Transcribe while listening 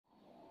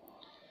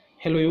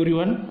Hello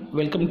everyone,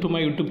 welcome to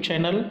my YouTube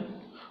channel.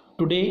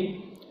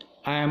 Today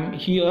I am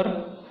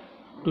here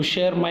to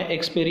share my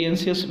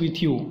experiences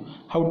with you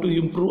how to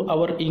improve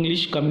our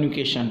English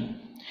communication.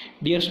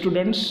 Dear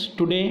students,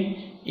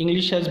 today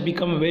English has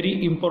become a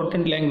very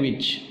important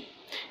language.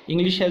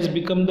 English has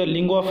become the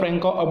lingua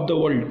franca of the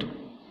world.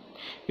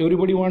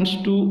 Everybody wants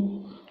to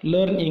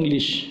learn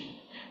English.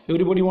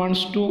 Everybody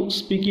wants to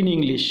speak in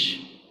English.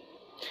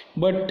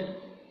 But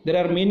there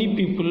are many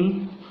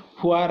people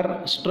who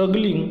are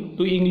struggling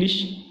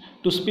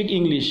to speak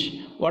English.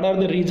 What are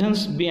the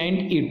reasons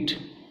behind it?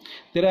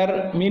 There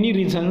are many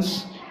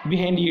reasons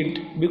behind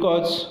it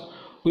because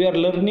we are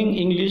learning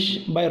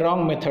English by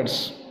wrong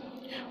methods.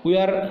 We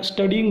are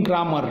studying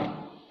grammar,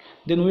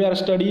 then we are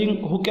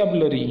studying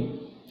vocabulary,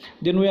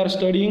 then we are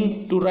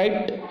studying to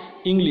write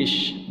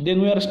English,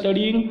 then we are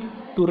studying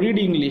to read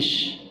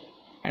English,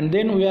 and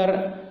then we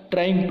are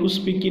trying to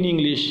speak in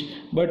English.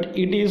 But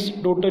it is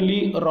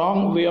totally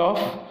wrong way of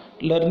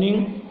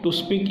learning to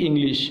speak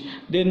English.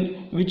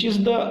 Then which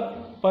is the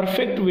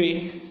perfect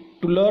way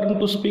to learn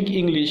to speak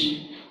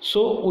English?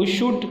 So we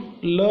should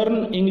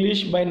learn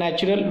English by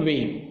natural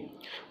way.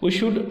 We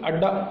should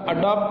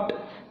adopt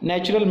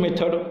natural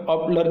method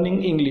of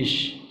learning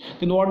English.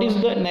 Then what is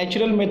the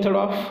natural method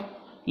of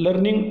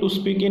learning to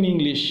speak in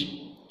English?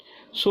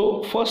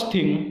 So first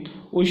thing,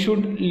 we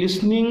should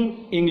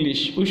listening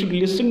English. We should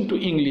listen to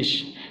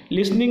English.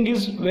 Listening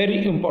is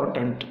very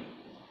important.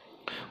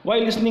 Why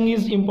listening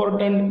is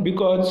important?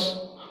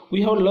 Because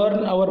we have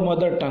learned our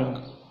mother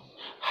tongue.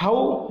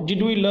 How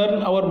did we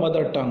learn our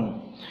mother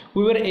tongue?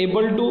 We were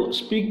able to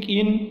speak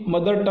in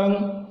mother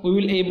tongue. We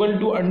will able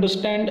to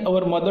understand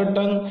our mother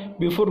tongue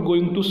before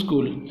going to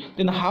school.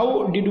 Then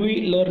how did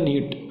we learn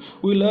it?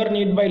 We learn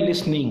it by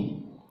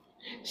listening.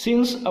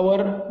 Since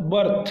our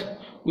birth,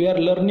 we are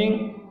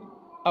learning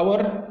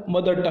our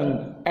mother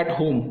tongue at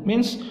home.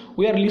 Means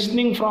we are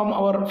listening from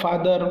our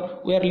father,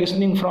 we are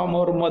listening from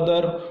our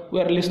mother,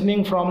 we are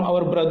listening from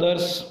our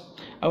brothers,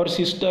 our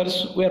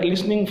sisters, we are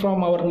listening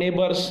from our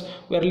neighbors,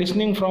 we are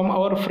listening from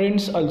our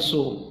friends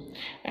also.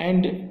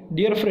 And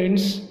dear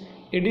friends,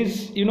 it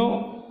is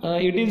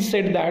it is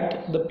said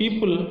that the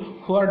people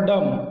who are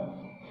dumb,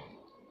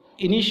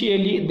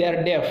 initially they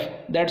are deaf,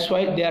 that's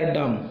why they are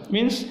dumb.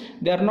 Means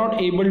they are not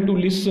able to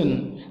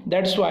listen,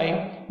 that's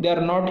why they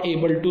are not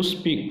able to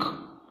speak.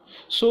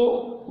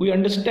 So we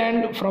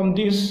understand from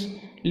this,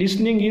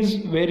 listening is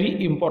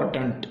very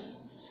important.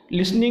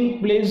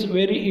 Listening plays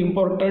very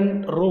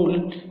important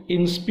role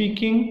in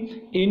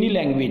speaking any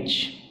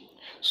language.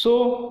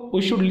 So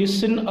we should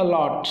listen a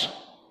lot.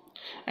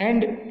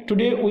 And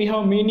today we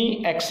have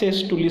many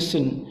access to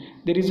listen.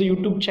 There is a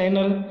YouTube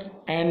channel,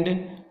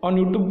 and on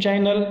YouTube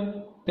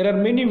channel there are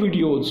many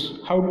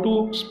videos how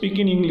to speak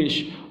in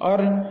English, or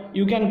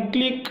you can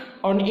click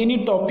on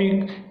any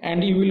topic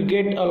and you will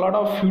get a lot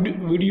of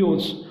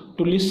videos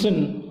to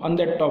listen on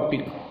that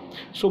topic.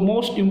 So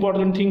most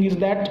important thing is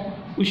that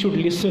we should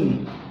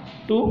listen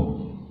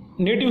to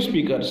native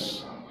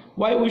speakers.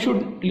 Why we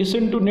should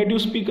listen to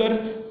native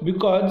speaker?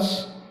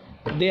 Because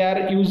they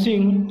are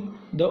using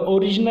the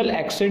original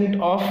accent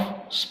of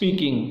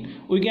speaking.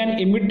 We can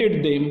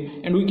imitate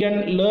them and we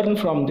can learn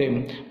from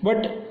them.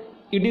 But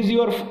if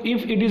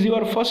it is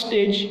your first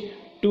stage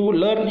to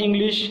learn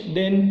English,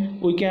 then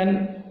we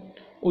can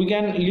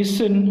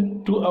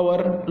listen to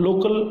our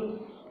local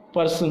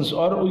persons,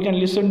 or we can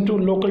listen to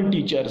local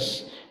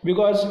teachers,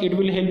 because it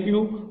will help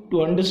you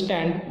to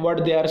understand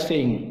what they are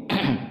saying.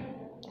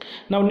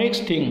 Now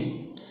next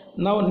thing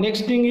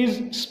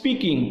is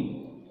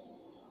speaking.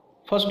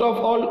 First of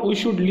all, we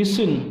should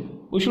listen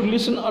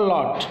a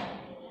lot.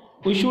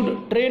 We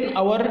should train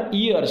our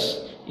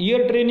ears.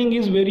 Ear training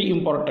is very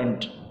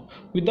important.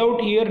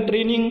 Without ear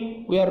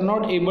training, we are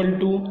not able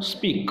to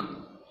speak.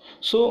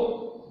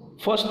 So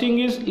first thing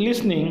is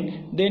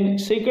listening, then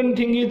second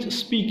thing is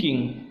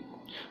speaking.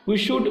 We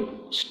should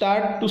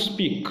start to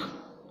speak.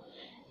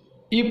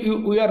 If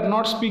we are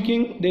not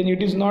speaking, then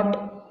it is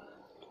not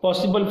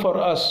possible for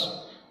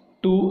us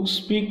to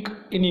speak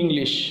in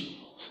English.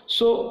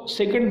 So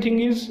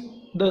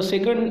the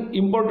second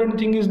important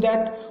thing is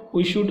that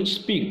we should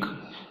speak.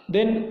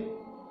 Then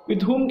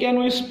with whom can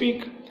we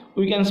speak?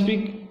 We can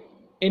speak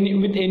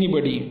with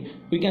anybody.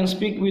 We can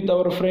speak with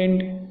our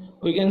friend,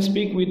 we can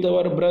speak with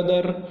our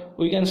brother,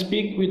 we can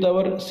speak with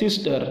our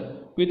sister,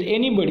 with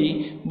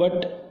anybody,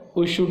 but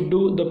we should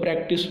do the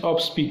practice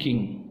of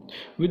speaking.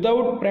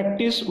 Without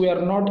practice, we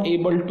are not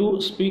able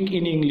to speak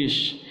in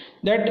English.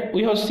 That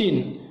we have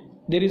seen,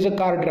 there is a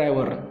car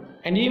driver,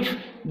 and if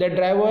the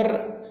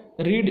driver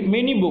read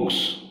many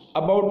books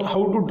about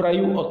how to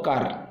drive a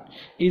car,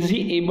 is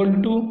he able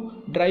to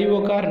drive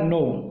a car?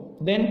 No.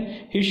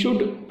 Then he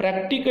should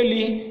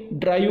practically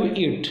drive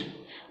it,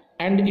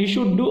 and he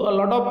should do a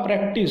lot of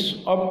practice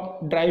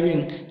of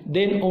driving,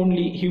 then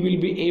only he will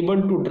be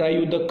able to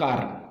drive the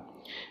car.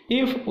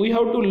 If we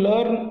have to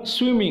learn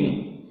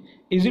swimming,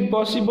 is it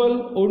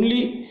possible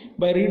only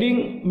by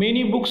reading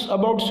many books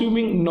about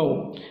swimming?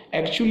 No.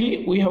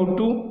 Actually, we have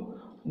to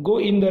go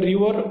in the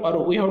river,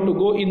 or we have to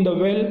go in the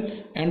well,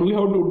 and we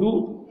have to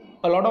do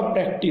a lot of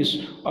practice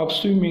of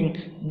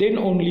swimming, then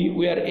only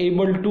we are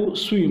able to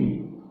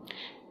swim.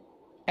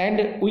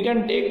 And we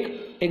can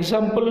take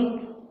example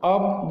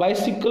of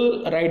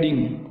bicycle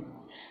riding.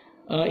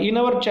 In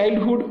our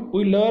childhood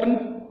we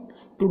learn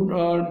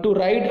to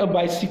ride a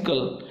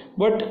bicycle,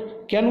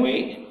 but can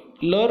we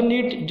learn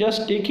it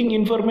just taking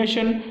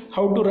information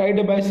how to ride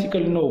a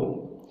bicycle?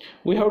 No,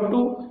 we have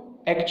to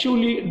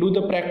actually do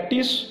the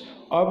practice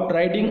of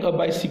riding a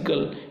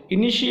bicycle.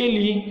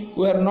 Initially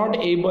we are not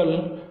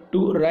able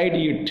to ride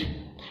it.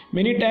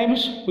 Many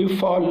times we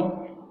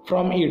fall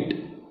from it,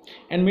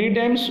 and many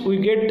times we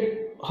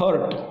get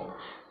hurt,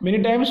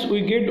 many times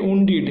we get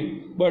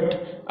wounded,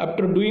 but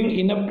after doing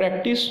enough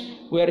practice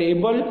we are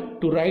able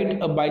to ride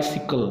a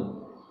bicycle.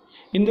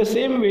 In the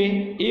same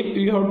way, if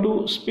you have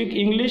to speak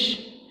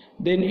English,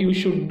 then you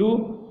should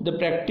do the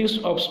practice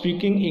of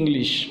speaking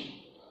English,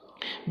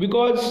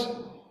 because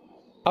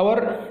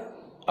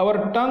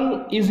our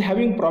tongue is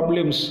having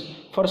problems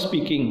for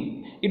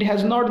speaking. It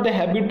has not the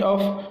habit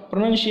of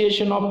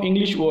pronunciation of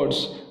English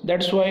words.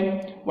 That's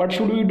why what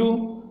should we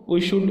do? We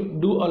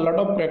should do a lot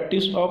of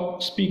practice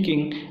of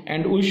speaking,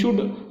 and we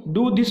should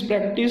do this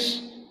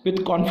practice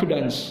with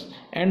confidence,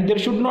 and there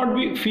should not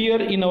be fear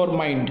in our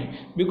mind,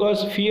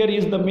 because fear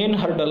is the main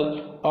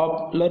hurdle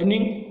of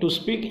learning to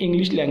speak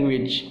English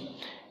language.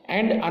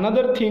 And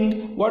another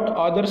thing, what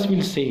others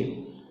will say.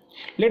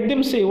 Let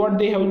them say what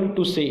they have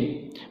to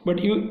say, but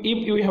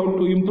if you have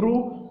to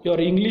improve your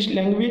English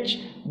language,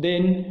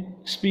 then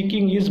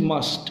speaking is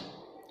must.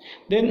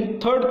 Then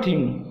third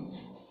thing,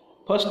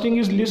 first thing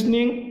is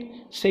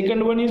listening,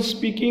 second one is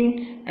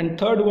speaking, and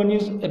third one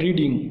is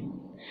reading.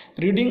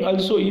 Reading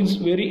also is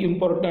very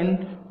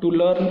important to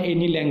learn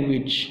any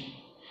language.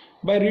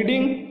 By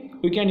reading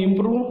we can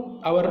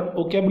improve our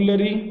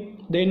vocabulary,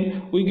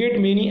 then we get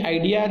many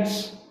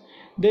ideas,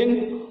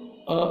 then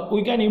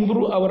we can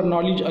improve our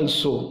knowledge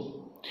also.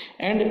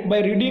 And by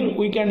reading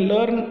we can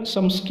learn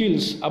some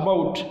skills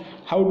about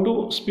how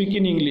to speak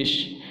in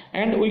English,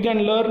 and we can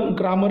learn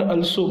grammar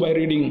also by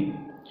reading.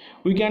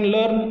 We can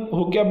learn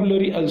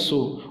vocabulary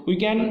also. We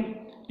can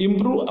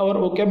improve our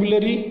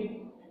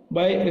vocabulary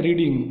by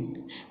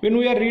reading. When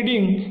we are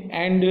reading,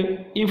 and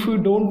if we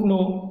don't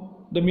know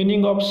the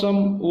meaning of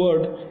some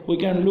word, we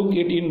can look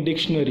it in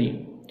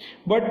dictionary,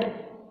 but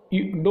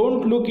you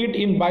don't look it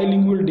in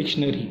bilingual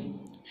dictionary.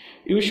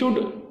 You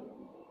should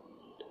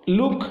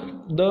look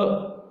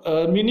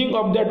the meaning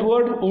of that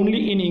word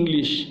only in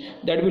English.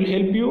 That will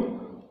help you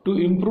to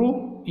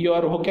improve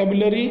your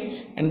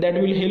vocabulary, and that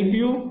will help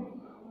you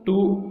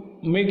to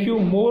make you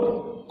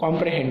more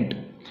comprehend.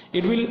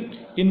 It will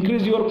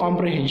increase your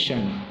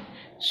comprehension.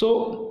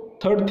 So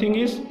third thing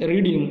is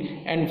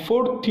reading, and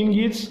fourth thing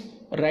is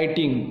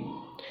writing.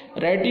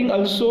 Writing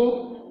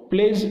also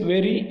plays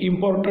very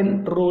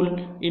important role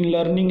in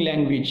learning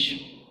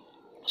language.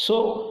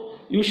 So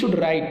you should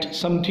write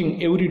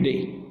something every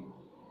day.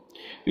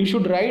 You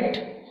should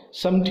write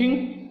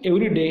something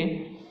every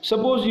day.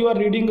 Suppose you are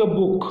reading a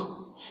book,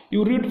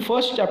 you read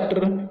first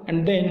chapter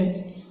and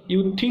then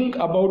you think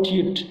about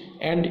it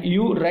and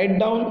you write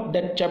down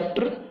that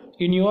chapter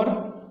in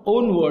your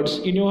own words,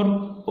 in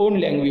your own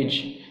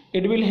language.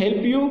 It will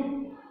help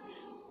you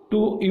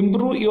to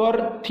improve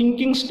your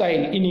thinking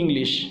style in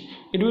English.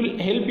 It will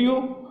help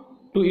you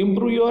to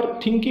improve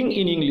your thinking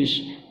in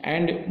English.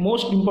 And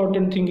most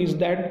important thing is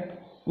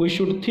that we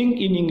should think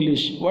in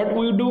English. What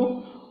we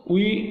do,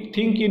 we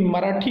think in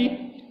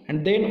Marathi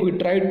and then we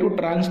try to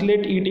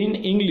translate it in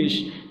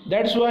English.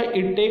 That's why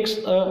it takes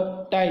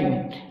a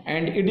time,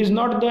 and it is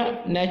not the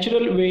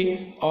natural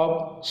way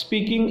of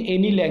speaking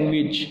any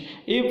language.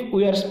 If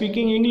we are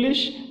speaking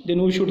English,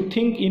 then we should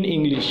think in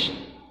English.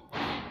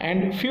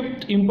 And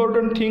fifth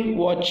important thing,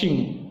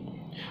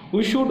 watching.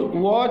 We should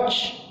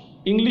watch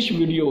English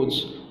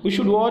videos. We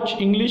should watch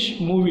English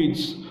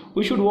movies.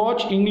 We should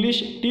watch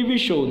English TV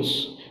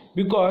shows,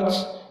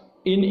 because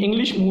in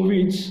English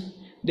movies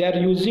they are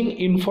using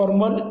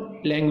informal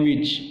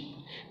language.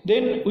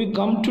 Then we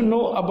come to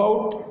know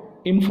about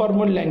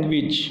informal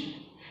language,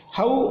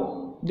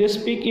 how they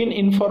speak in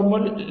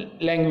informal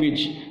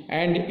language,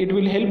 and it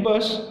will help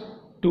us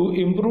to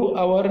improve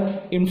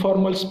our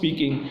informal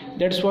speaking.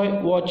 That's why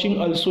watching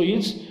also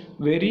is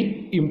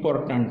very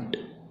important.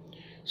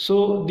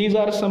 So these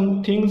are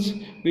some things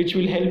which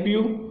will help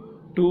you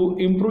to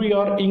improve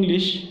your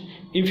English.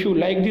 If you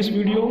like this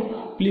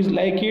video, please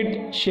like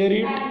it, share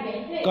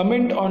it,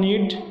 comment on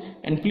it,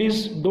 and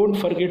please don't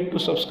forget to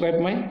subscribe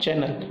my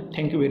channel.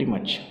 Thank you very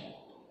much.